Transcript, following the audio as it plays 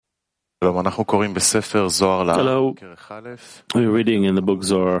Hello, we're reading in the book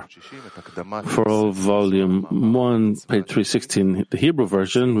Zohar for all volume 1, page 316, the Hebrew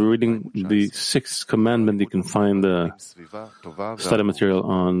version. We're reading the sixth commandment. You can find the study material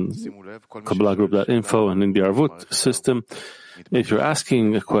on KabbalahGroup.info and in the Arvut system. If you're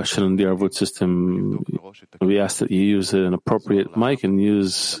asking a question in the Arvut system, we ask that you use an appropriate mic and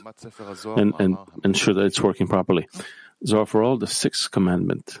use and ensure that it's working properly. Zohar for all, the sixth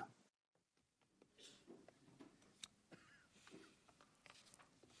commandment.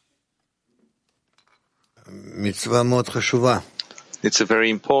 It's a very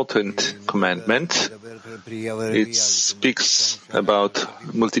important commandment. It speaks about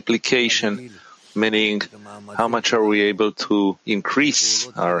multiplication, meaning how much are we able to increase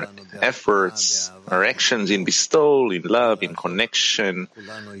our efforts, our actions in bestowal, in love, in connection,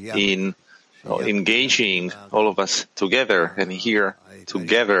 in engaging all of us together. And here,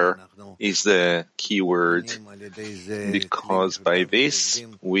 together is the key word, because by this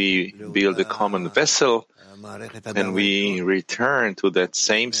we build a common vessel and we return to that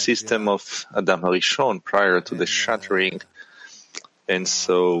same system of Adam HaRishon prior to the shattering. And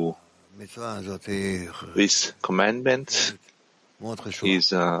so this commandment is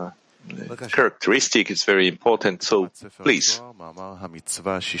characteristic, it's very important. So please.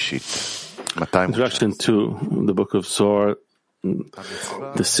 Introduction to the book of Zohar,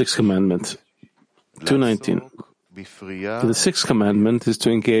 the sixth commandment, 219. The sixth commandment is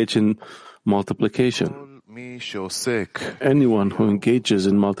to engage in multiplication. Anyone who engages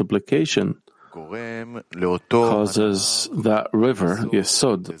in multiplication causes that river,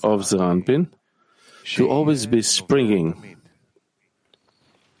 Yesod, of Zeir Anpin, to always be springing.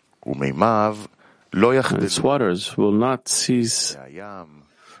 And its waters will not cease,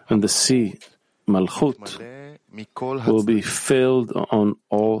 and the sea, Malchut, will be filled on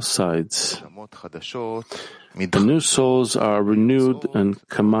all sides. The new souls are renewed and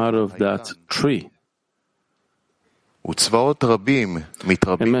come out of that tree.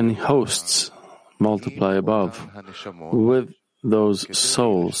 And many hosts multiply above with those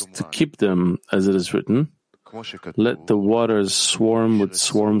souls to keep them, as it is written, let the waters swarm with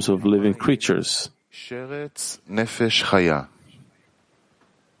swarms of living creatures. This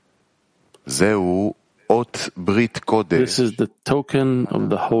is the token of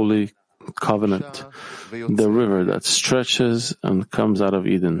the Holy Covenant, the river that stretches and comes out of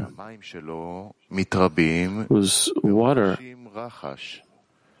Eden, whose water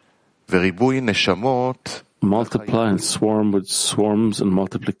multiply and swarm with swarms and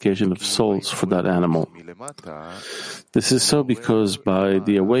multiplication of souls for that animal. This is so because by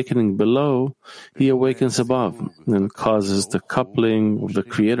the awakening below, he awakens above and causes the coupling of the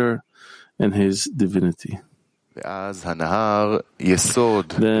Creator and his divinity. Then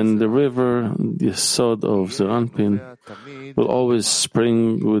the river, the Yesod of Zeir Anpin, will always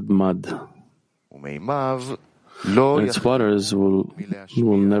spring with mud. And its waters will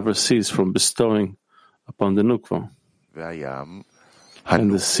never cease from bestowing upon the Nukva.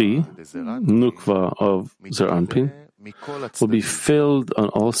 And the sea, Nukva of Zeir Anpin, will be filled on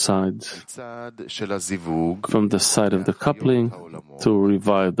all sides, from the side of the coupling to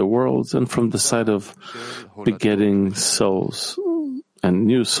revive the worlds, and from the side of begetting souls. And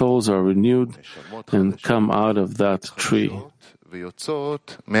new souls are renewed and come out of that tree.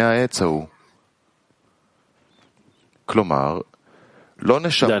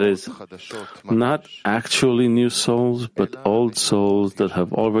 That is, not actually new souls, but old souls that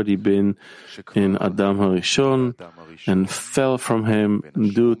have already been in Adam HaRishon and fell from him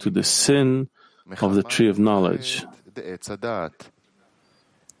due to the sin of the tree of knowledge. They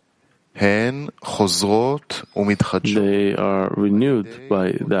are renewed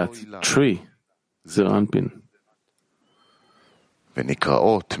by that tree, Zeir Anpin. And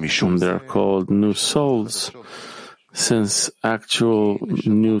they are called new souls, since actual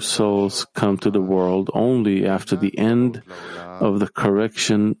new souls come to the world only after the end of the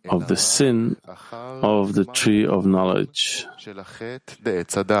correction of the sin of the tree of knowledge.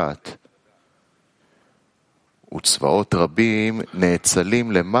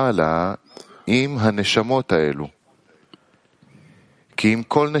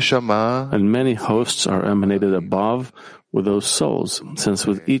 And many hosts are emanated above with those souls, since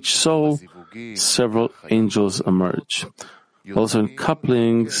with each soul several angels emerge. Also in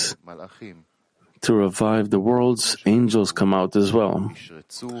couplings to revive the worlds, angels come out as well.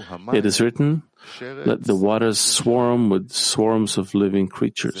 It is written, let the waters swarm with swarms of living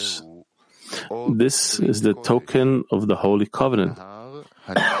creatures. This is the token of the Holy Covenant,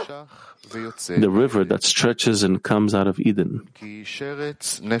 the river that stretches and comes out of Eden.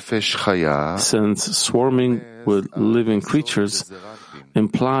 Since swarming with living creatures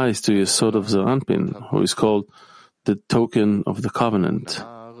implies to Yesod of Zeir Anpin, who is called the token of the covenant.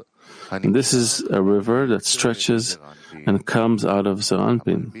 And this is a river that stretches and comes out of Zeir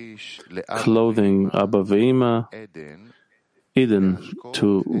Anpin, clothing Abba Ve'ima, Eden,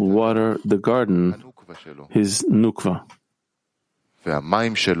 to water the garden, his nukva.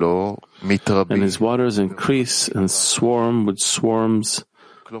 And his waters increase and swarm with swarms,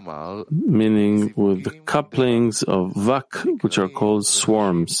 meaning with the couplings of vak, which are called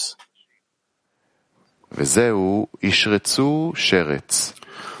swarms. And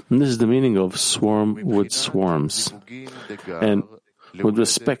this is the meaning of swarm with swarms. And with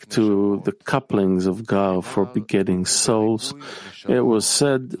respect to the couplings of Gal for begetting souls, it was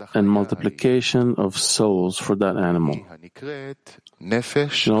said, and multiplication of souls for that animal.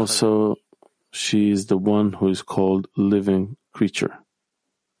 And also, she is the one who is called living creature.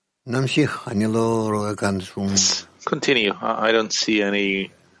 Continue. I don't see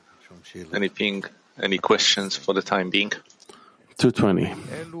any questions for the time being. 220.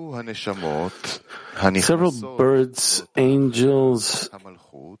 Several birds, angels,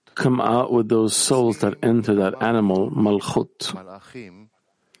 come out with those souls that enter that animal, Malchut.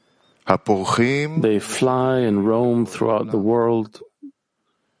 They fly and roam throughout the world,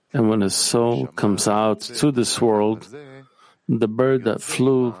 and when a soul comes out to this world, the bird that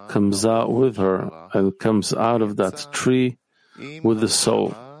flew comes out with her and comes out of that tree with the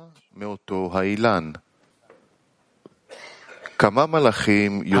soul.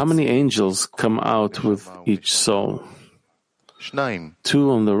 How many angels come out with each soul?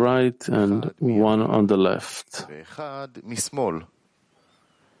 2 on the right and 1 on the left.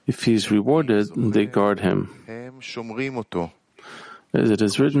 If he is rewarded, they guard him. As it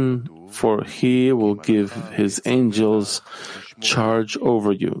is written, for he will give his angels charge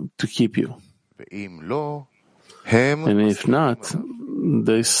over you to keep you. And if not,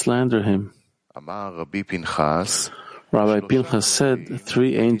 they slander him. Rabbi Pinchas said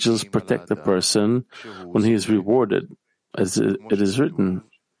 3 angels protect the person when he is rewarded, as it is written.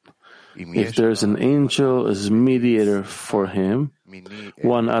 If there is an angel as mediator for him,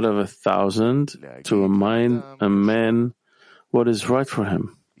 1 out of 1,000, to remind a man what is right for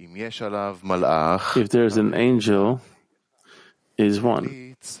him. If there is an angel, is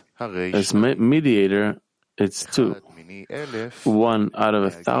 1. As mediator, it's 2. 1 out of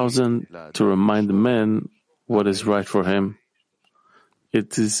 1,000 to remind the man what is right for him.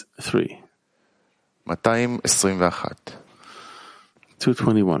 It is 3.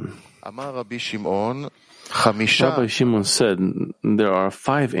 221. Rabbi Shimon said, there are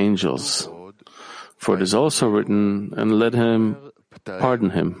 5 angels, for it is also written, and let him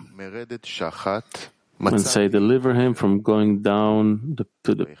pardon him, and say, deliver him from going down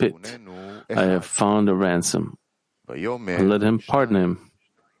to the pit. I have found a ransom. And let him pardon him,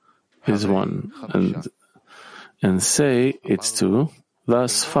 is 1. And say, it's 2,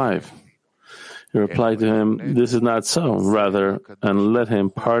 thus 5. He replied to him, this is not so. Rather, and let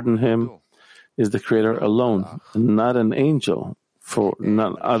him pardon him is the Creator alone, and not an angel, for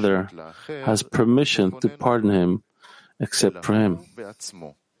none other has permission to pardon him except for him.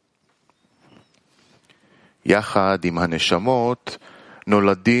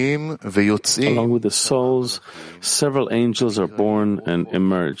 Along with the souls, several angels are born and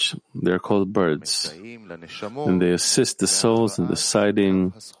emerge. They are called birds, and they assist the souls in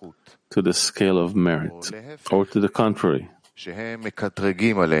deciding to the scale of merit, or to the contrary.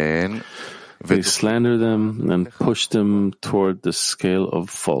 They slander them and push them toward the scale of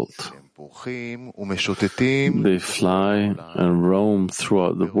fault. They fly and roam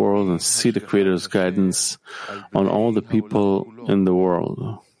throughout the world and see the Creator's guidance on all the people in the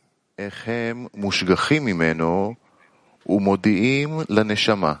world.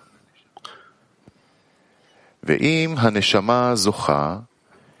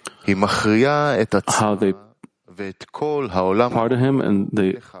 How they pardon him and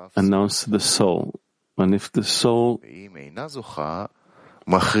they announce the soul. And if the soul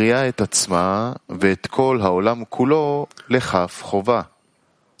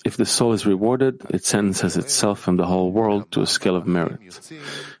if the soul is rewarded, it sentences itself and the whole world to a scale of merit. If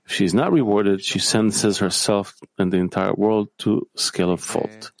she is not rewarded, she sentences herself and the entire world to a scale of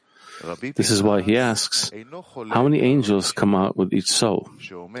fault. This is why he asks, how many angels come out with each soul?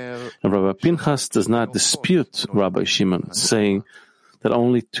 And Rabbi Pinchas does not dispute Rabbi Shimon, saying that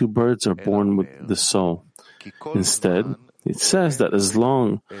only 2 birds are born with the soul. Instead, it says that as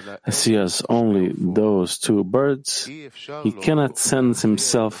long as he has only those 2 birds, he cannot sentence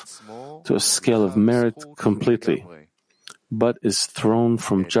himself to a scale of merit completely, but is thrown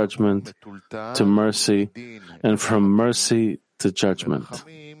from judgment to mercy and from mercy to judgment.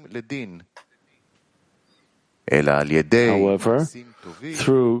 However,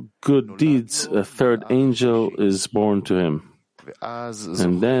 through good deeds, a third angel is born to him,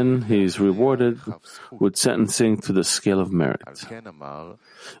 and then he is rewarded with sentencing to the scale of merit.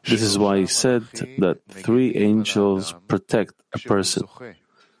 This is why he said that 3 angels protect a person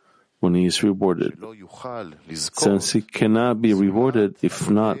when he is rewarded, since he cannot be rewarded if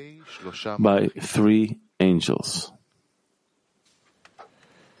not by 3 angels.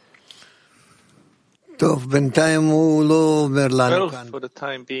 Well, for the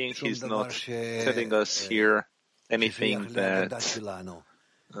time being, he's not telling us here anything that has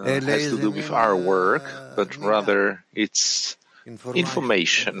to do with our work, but rather it's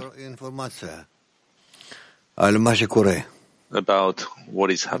information about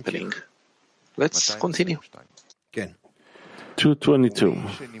what is happening. Let's continue. 222.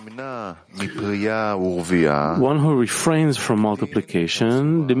 One who refrains from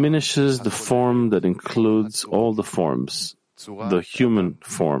multiplication diminishes the form that includes all the forms, the human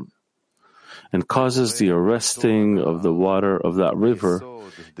form, and causes the arresting of the water of that river,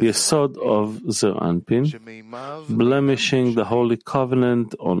 the Yesod of Ze'anpin, blemishing the Holy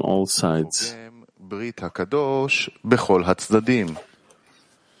Covenant on all sides.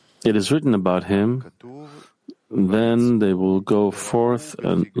 It is written about him, then they will go forth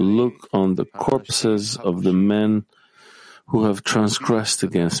and look on the corpses of the men who have transgressed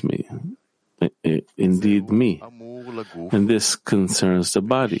against me, indeed me. And this concerns the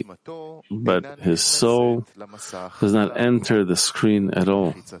body, but his soul does not enter the screen at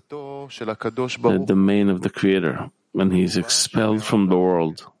all, the domain of the Creator, and he is expelled from the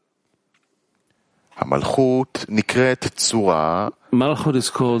world. Malchut is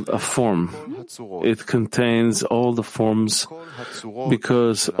called a form. It contains all the forms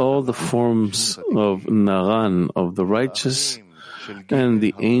because all the forms of Naran, of the righteous, and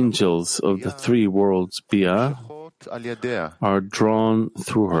the angels of the 3 worlds, Bia, are drawn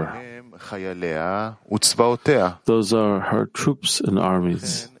through her. Those are her troops and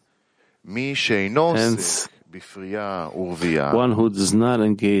armies. Hence, one who does not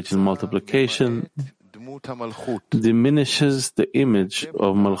engage in multiplication diminishes the image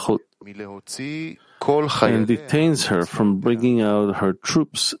of Malchut and detains her from bringing out her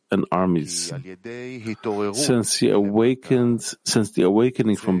troops and armies. Since the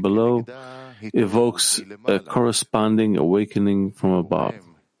awakening from below evokes a corresponding awakening from above,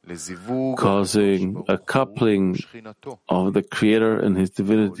 causing a coupling of the Creator and His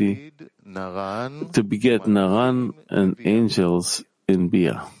divinity to beget Naran and angels in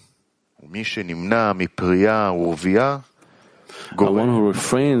Bia. One who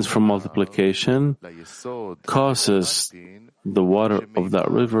refrains from multiplication causes the water of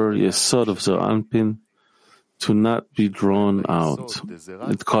that river, Yesod of Ze'anpin, to not be drawn out.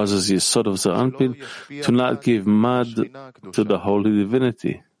 It causes Yesod of Ze'anpin to not give mad to the holy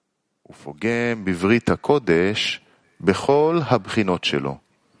divinity.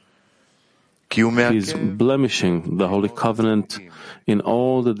 He is blemishing the Holy Covenant in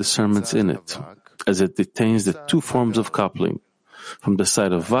all the discernments in it, as it detains the 2 forms of coupling, from the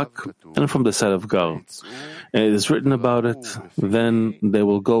side of Vak and from the side of Gal. And it is written about it, then they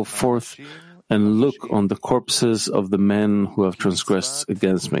will go forth and look on the corpses of the men who have transgressed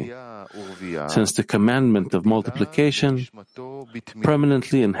against me. Since the commandment of multiplication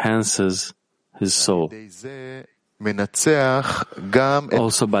permanently enhances his soul.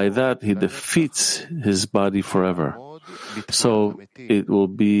 Also by that he defeats his body forever. So it will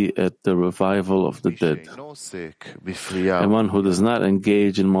be at the revival of the dead. And one who does not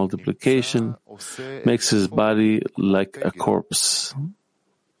engage in multiplication makes his body like a corpse.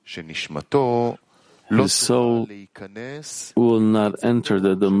 His soul will not enter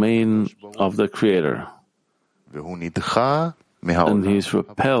the domain of the Creator, and he is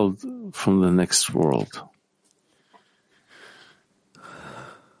repelled from the next world.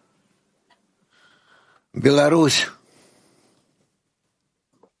 Belarus.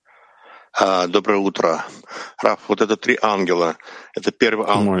 Доброе утро. Раф, вот это 3 ангела. Это первый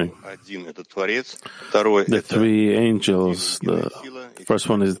ангел, один это Творец, второй это 3 angels. The first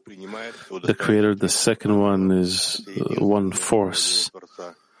one is the Creator, the second one is one force.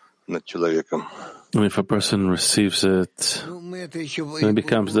 Над человеком. And if a person receives it, then it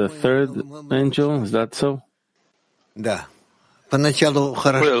becomes the 3rd angel. Is that so?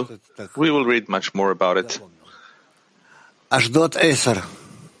 Well, we will read much more about it. Ashdod 10.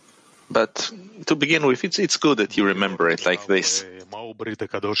 But to begin with, it's good that you remember it like this.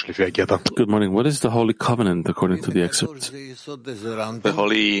 Good morning. What is the Holy Covenant according to the excerpt? The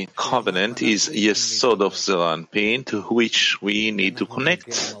Holy Covenant is Yesod of Zeir Anpin, to which we need to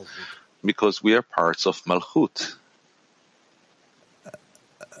connect, because we are parts of Malchut.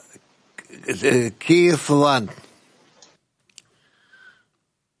 Kiev 1.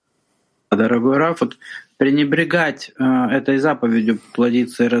 Дорогой Раф, пренебрегать этой заповедью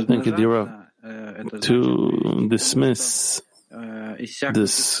плодиться и размножаться, to dismiss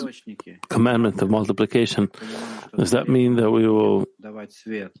this commandment of multiplication, does that mean that we will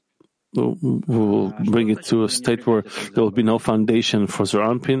bring it to a state where there will be no foundation for Zeir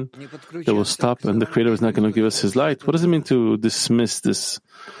Anpin? It will stop and the Creator is not going to give us His light? What does it mean to dismiss this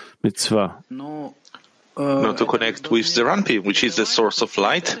mitzvah? Not to connect with Zeir Anpin, which is the source of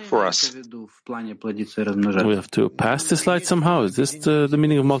light for us. We have to pass this light somehow? Is this the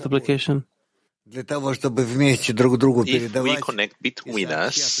meaning of multiplication? If we connect between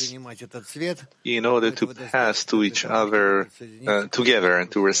us in order to pass to each other together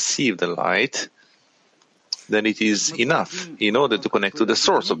and to receive the light, then it is enough in order to connect to the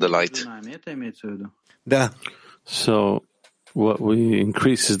source of the light. So what we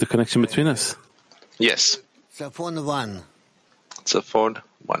increase is the connection between us? Yes. Tzafon 1. Tzafon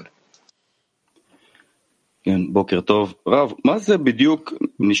 1. Good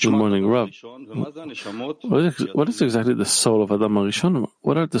morning, Rav. What is exactly the soul of Adam HaRishon?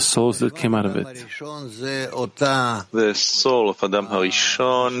 What are the souls that came out of it? The soul of Adam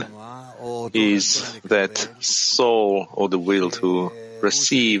HaRishon is that soul, or the will to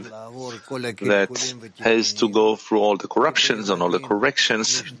receive, that has to go through all the corruptions and all the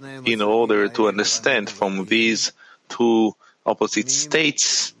corrections in order to understand from these two opposite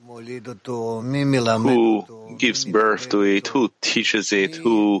states who gives birth to it, who teaches it,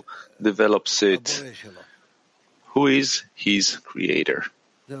 who develops it, who is his creator.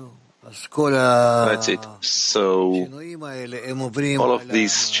 That's it. So all of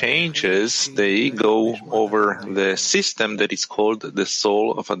these changes, they go over the system that is called the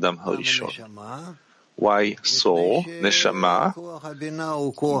soul of Adam HaRishon. Why soul, neshama?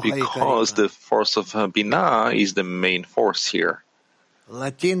 Because the force of Binah is the main force here.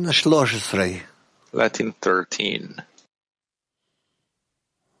 Latin 13. Latin 13.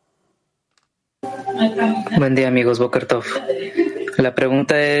 Buen día, amigos. Boker Tov. La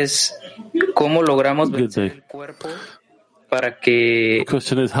pregunta es, ¿cómo logramos vencer el cuerpo para que... The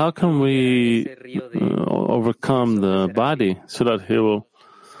question is, how can we overcome the body so that he will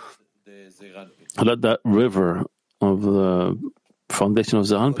let that river of the foundation of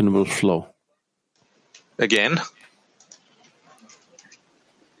Zeir Anpin will flow? Again?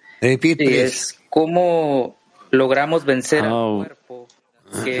 Repeat, please. ¿Cómo logramos vencer al cuerpo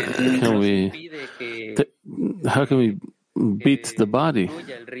que nos impide que... How can we beat the body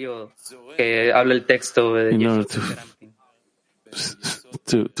que habla el texto de in order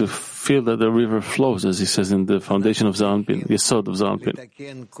to feel that the river flows, as he says in the foundation of Zeir Anpin, the Yesod of Zeir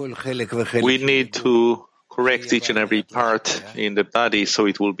Anpin? We need to correct each and every part in the body so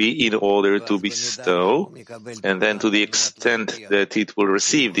it will be in order to bestow, and then to the extent that it will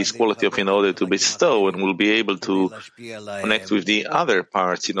receive this quality of in order to bestow and will be able to connect with the other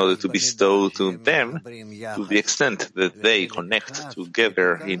parts in order to bestow to them, to the extent that they connect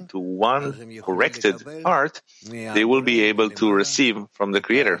together into one corrected part, they will be able to receive from the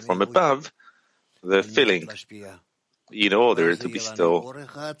Creator, from above, the filling in order to bestow,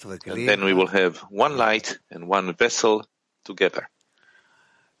 and then we will have one light and one vessel together.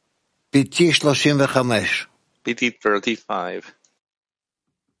 PT 35. PT 35.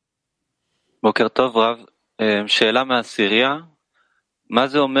 בוקר טוב, רב. שאלה מהעשירייה. מה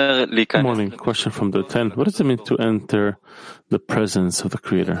זה אומר להיכנס? Morning, question from the 10. What does it mean to enter the presence of the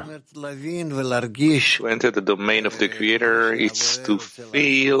Creator? To enter the domain of the Creator, it's to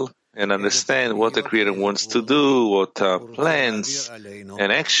feel and understand what the Creator wants to do, what plans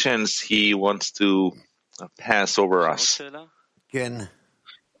and actions He wants to pass over us.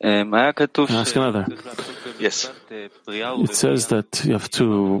 Ask another. Yes. It says that you have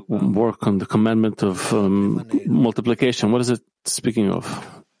to work on the commandment of multiplication. What is it speaking of?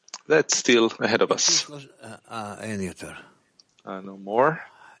 That's still ahead of us. No more.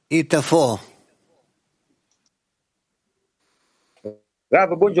 Ita 4.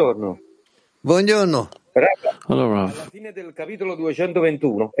 Rav, buongiorno. Buongiorno. Hello, Rav. Alla fine del capitolo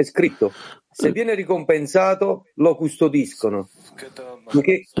 221 è scritto: se viene ricompensato, lo custodiscono.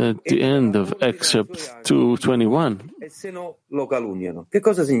 At the end of excerpt 221, E se no, lo calunniano. Che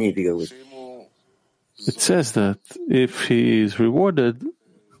cosa significa questo? it says that if he is rewarded,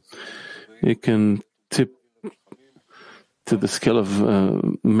 he can tip to the scale of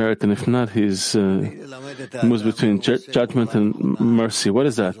merit, and if not, he's moves between judgment and mercy. What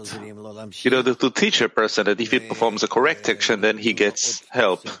is that? In order to teach a person that if he performs a correct action, then he gets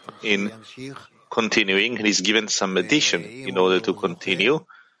help in continuing, and he's given some addition in order to continue.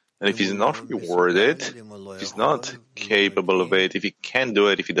 And if he's not rewarded, if he's not capable of it, if he can't do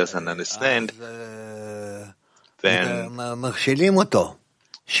it, if he doesn't understand, then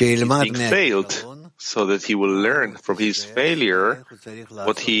he's being failed, so that he will learn from his failure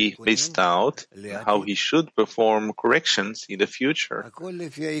what he missed out, how he should perform corrections in the future.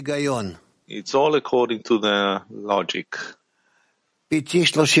 It's all according to the logic.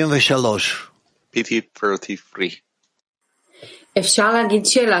 PT 33. Can we say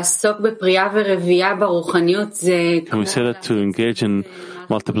that to engage in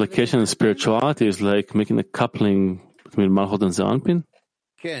multiplication and spirituality is like making a coupling between Malchut and Ze'anpin?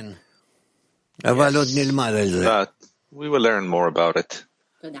 Yes, but we will learn more about it.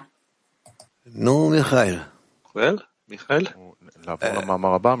 No, Michael. Well, Michael?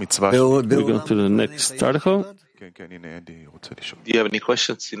 We go to the next article. Do you have any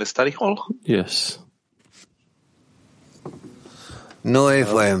questions in the study hall? Yes. No,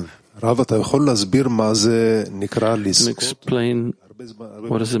 Ephraim. Explain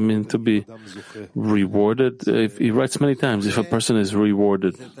what does it mean to be rewarded? If he writes many times, if a person is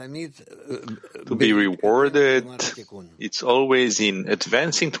rewarded. To be rewarded, it's always in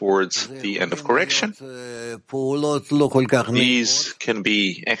advancing towards the end of correction. These can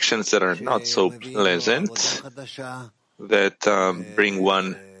be actions that are not so pleasant, that bring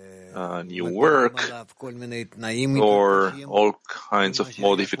one new work, or all kinds of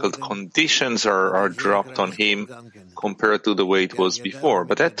more difficult conditions are dropped on him compared to the way it was before.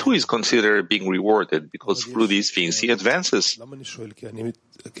 But that too is considered being rewarded, because through these things he advances.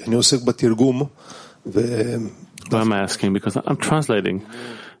 I'm asking because I'm translating.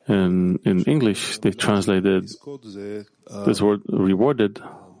 And in English, they translated this word rewarded.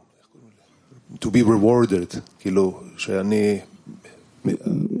 To be rewarded.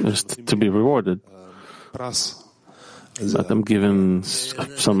 Just to be rewarded. That I'm given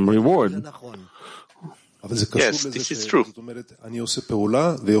some reward. Yes, this is true.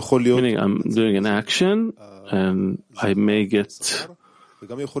 Meaning I'm doing an action and I may get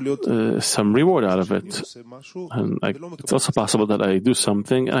some reward out of it. And it's also possible that I do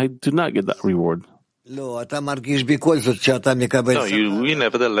something and I do not get that reward. No, you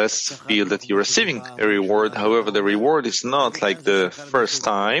nevertheless feel that you're receiving a reward. However, the reward is not like the first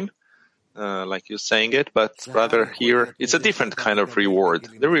time, like you're saying it, but rather here it's a different kind of reward.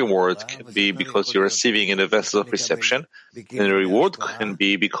 The reward can be because you're receiving in the vessels of reception, and the reward can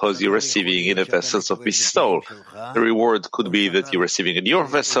be because you're receiving in the vessels of bestowal. The reward could be that you're receiving in your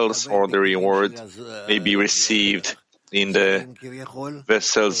vessels, or the reward may be received in the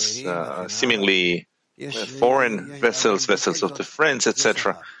vessels seemingly foreign vessels of the friends,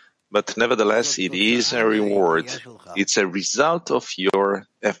 etc. But nevertheless, it is a reward. It's a result of your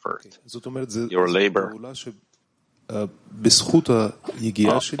effort, your labor.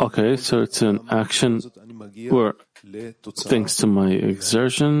 Okay, so it's an action where, thanks to my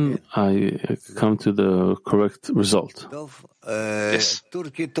exertion, I come to the correct result. Yes.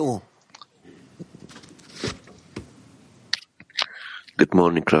 Good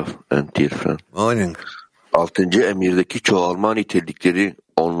morning, Rav and dear friend. Morning. 6. emirdeki çoğalma nitelikleri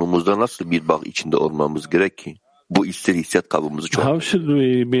onluğumuzda nasıl bir bağ içinde olmamız gerek ki bu ister hissiyat kabımızı çoğaltır? How should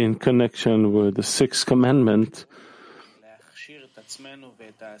we be in connection with the sixth commandment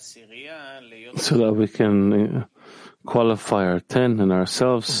so that we can qualify our 10 and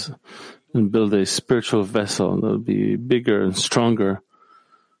ourselves and build a spiritual vessel that will be bigger and stronger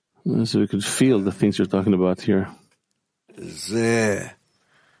so we could feel the things you're talking about here? It's that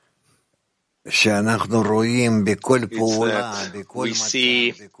we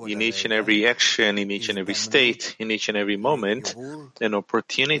see in each and every action, in each and every state, in each and every moment, an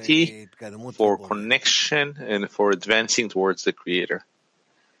opportunity for connection and for advancing towards the Creator.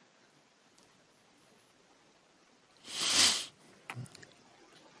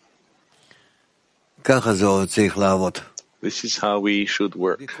 This is how we should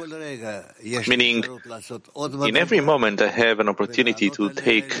work. Meaning, in every moment I have an opportunity to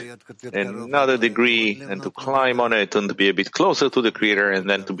take another degree and to climb on it and to be a bit closer to the Creator, and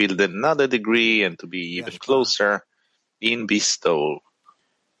then to build another degree and to be even closer in bestowal.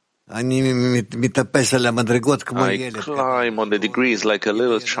 I climb on the degrees like a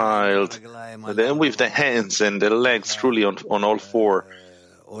little child, and then with the hands and the legs truly on all four,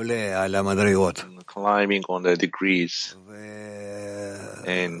 climbing on the degrees.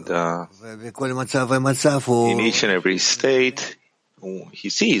 And in each and every state, he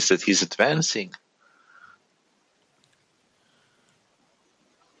sees that he's advancing.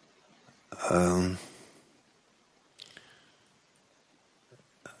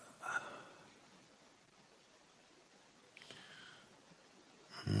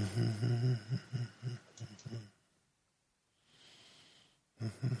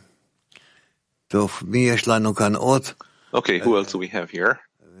 Okay, who else do we have here?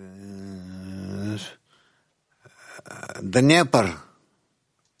 Днепр.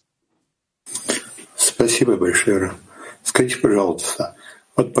 Спасибо большое, Ра. Скажите, пожалуйста,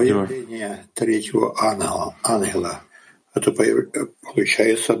 вот появление третьего ангела, это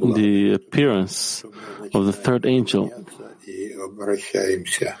получается было. The appearance of the third angel. И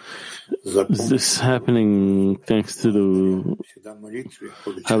обращаемся. Is this happening thanks to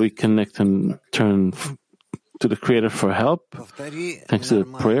how we connect and turn to the Creator for help? Thanks to the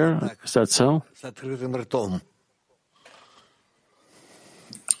prayer? Is that so?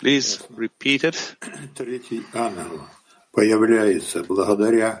 Please repeat it. Третий ангел появляется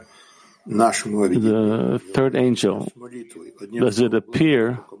благодаря нашему The third angel, does it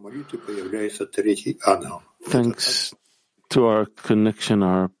appear появляется третий ангел. thanks to our connection,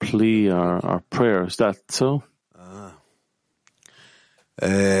 our plea, our prayer? Is that so?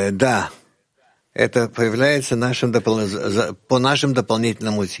 Да. Это появляется по нашим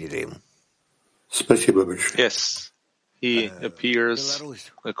дополнительным усилиям. Спасибо большое. Yes. He appears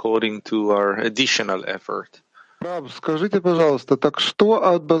according to our additional effort. Раб, скажите, пожалуйста, так что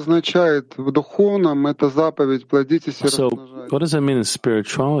обозначает в духовном эта заповедь «плодитесь и So, размножайтесь»? what does that mean in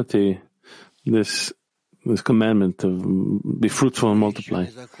spirituality, this commandment of be fruitful and multiply?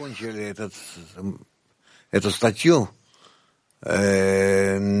 Эту статью.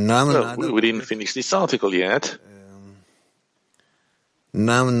 Well, we didn't finish this article yet.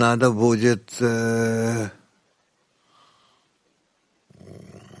 Нам надо будет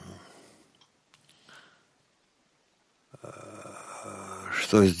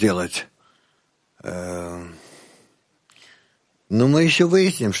что сделать? Ну, мы еще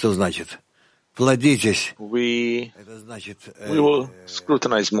выясним, что значит. Плодитесь. We will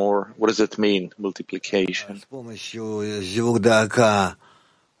scrutinize more. What does it mean, multiplication? С помощью зивук дака,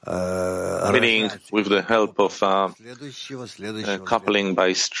 meaning with the help of coupling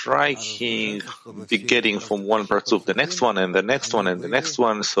by striking, begetting from one partzuf the next one and the next one and the next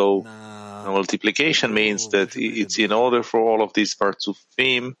one. So multiplication means that it's in order for all of these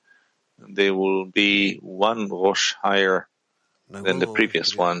partzufim, they will be one rosh higher than the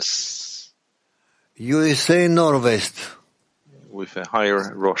previous ones. USA Northwest. With a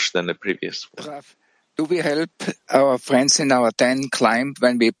higher rosh than the previous one. Do we help our friends in our 10 climb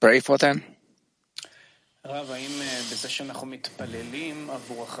when we pray for them? רב, האם בזה שאנחנו מתפללים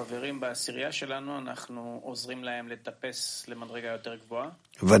עבור החברים בעשירייה שלנו, אנחנו עוזרים להם לטפס למדרגה יותר גבוהה?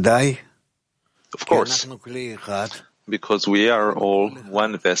 ודאי. Of course, because we are all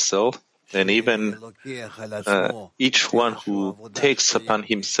one vessel, and even each one who takes upon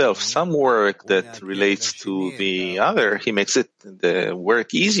himself some work that relates to the other, he makes it the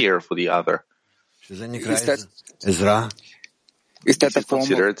work easier for the other. Is that a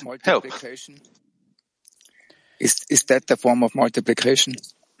form of multiplication? Is that the form of multiplication?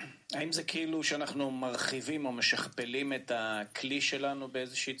 האם זה כאילו שאנחנו מרחיבים או משכפלים את הכלי שלנו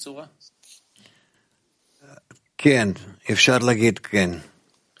באיזושהי צורה? כן, אפשר להגיד כן.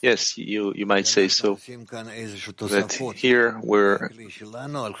 Yes, you might say so. That here we're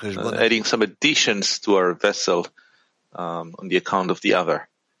adding some additions to our vessel on the account of the other.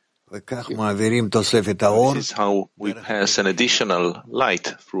 This is how we pass an additional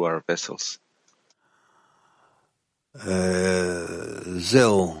light through our vessels.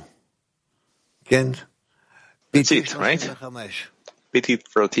 That's it, right? Petit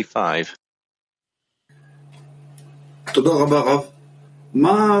 35. Thank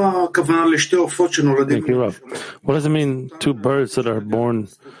you, Rav. What does it mean, two birds that are born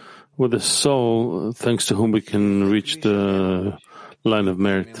with a soul, thanks to whom we can reach the line of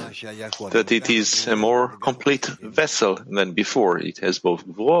merit? That it is a more complete vessel than before. It has both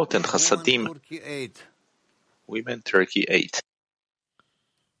Gvurot and Chasadim. Women, Turkey 8.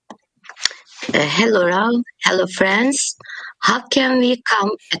 Hello, Rav. Hello, friends. How can we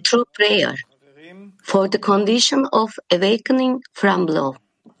come a true prayer for the condition of awakening from love?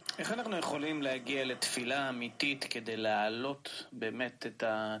 איך אנחנו יכולים להגיע לתפילה אמיתית כדי להעלות באמת את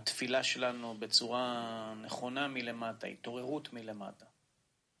התפילה שלנו בצורה נכונה מלמטה, התעוררות מלמטה?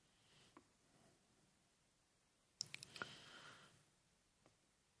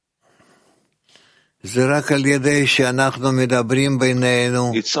 It's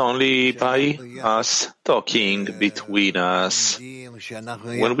only by us talking between us.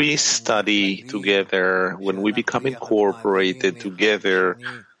 When we study together, when we become incorporated together,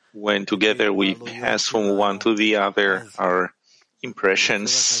 when together we pass from one to the other, our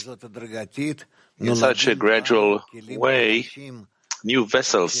impressions, in such a gradual way, new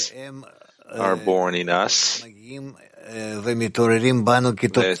vessels are born in us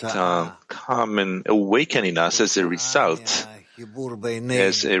that come and awaken in us as a result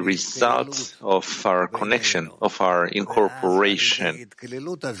of our connection, of our incorporation.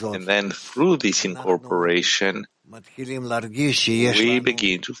 And then through this incorporation, we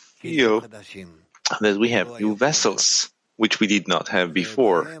begin to feel that we have new vessels, which we did not have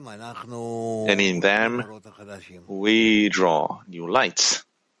before. And in them, we draw new lights.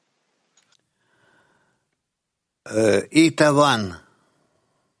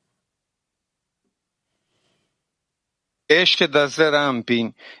 Esce da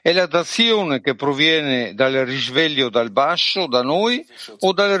Serampin è la dazione che proviene dal risveglio dal basso, da noi,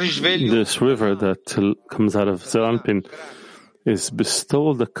 o dal risveglio? This river that comes out of Serampin is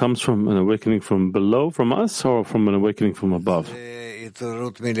bestowal that comes from an awakening from below, from us, or from an awakening from above?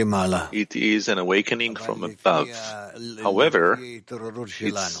 It is an awakening from above. However,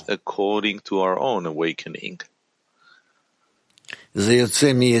 it's according to our own awakening. It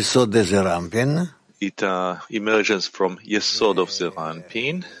emerges from Yesod of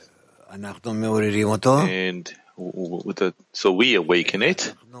Serampin, and so we awaken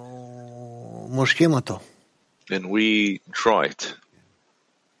it, and we draw it.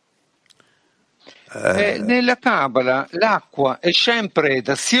 Nella Kabbalah l'acqua è sempre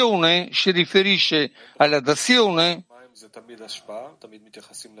d'azione? Si riferisce alla dazione?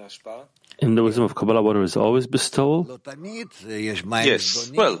 In the wisdom of Kabbalah, water is always bestowal? Yes,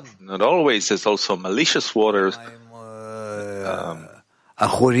 well, not always. There's also malicious water,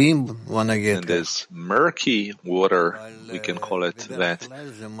 and there's murky water, we can call it that.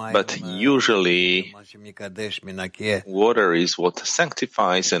 But usually, water is what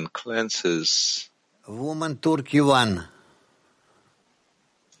sanctifies and cleanses. Woman Turkey 1.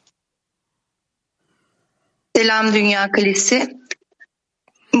 Selam Dünya Kalesi.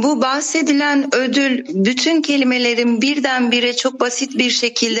 Bu bahsedilen ödül bütün kelimelerin birdenbire çok basit bir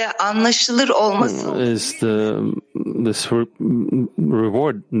şekilde anlaşılır olması. Is this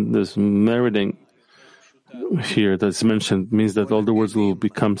reward, this meriting here that's mentioned, means that all the words will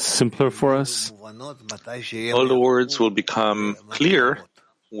become simpler for us? All the words will become clear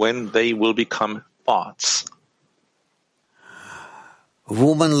when they will become thoughts.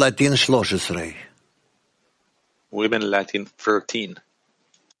 Woman Latin 13. Women Latin 13.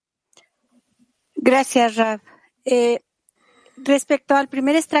 Gracias, Rav. Respecto al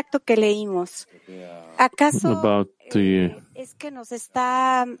primer extracto que leímos, ¿acaso es que nos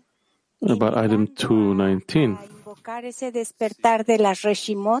está about item 219? A invocar ese despertar de las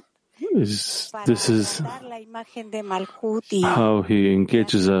Reshimot? This is how he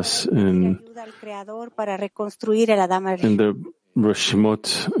engages us in the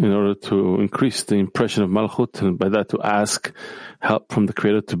Reshimot in order to increase the impression of Malchut, and by that to ask help from the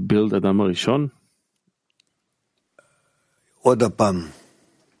Creator to build Adam Rishon.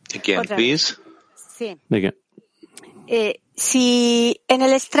 Again, please. Sí. Again. Si en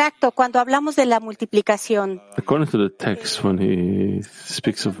el extracto, cuando hablamos de la multiplicación, according to the text, when he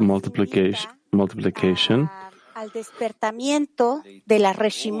speaks of multiplication, al despertamiento de la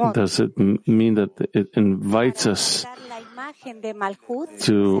Reshimot, does it mean that it invites us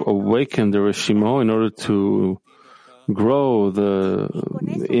to awaken the Reshimot in order to grow the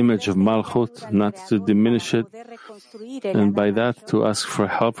image of Malchut, not to diminish it, and by that to ask for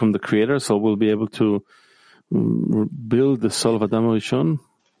help from the Creator, so we'll be able to build the soul of Adam Rishon?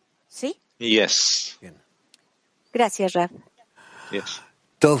 ¿Sí? Yes. Gracias, Rav. Yes.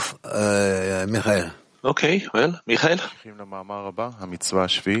 Tov, Michael. Okay, well, Michael.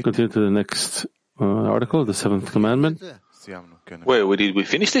 Continue to the next article, the seventh commandment. Wait, did we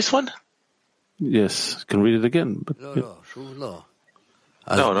finish this one? Yes, you can read it again. But,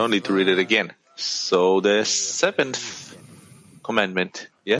 no need to read it again. So the seventh commandment.